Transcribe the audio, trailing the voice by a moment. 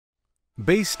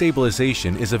Base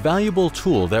stabilization is a valuable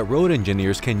tool that road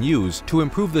engineers can use to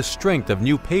improve the strength of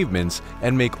new pavements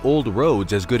and make old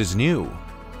roads as good as new.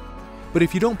 But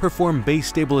if you don't perform base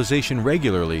stabilization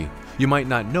regularly, you might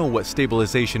not know what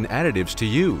stabilization additives to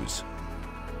use.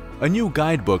 A new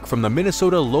guidebook from the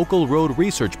Minnesota Local Road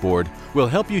Research Board will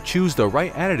help you choose the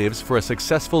right additives for a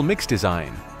successful mix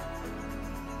design.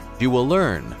 You will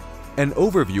learn an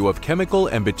overview of chemical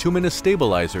and bituminous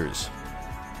stabilizers,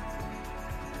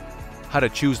 how to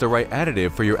choose the right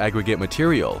additive for your aggregate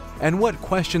material, and what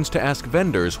questions to ask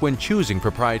vendors when choosing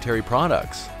proprietary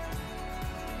products.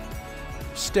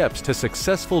 Steps to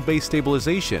successful base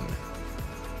stabilization.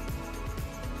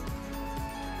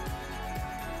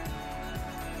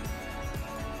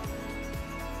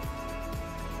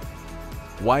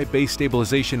 Why base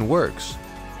stabilization works.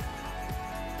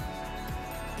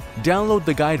 Download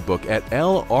the guidebook at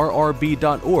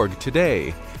lrrb.org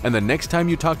today, and the next time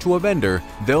you talk to a vendor,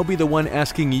 they'll be the one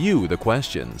asking you the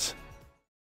questions.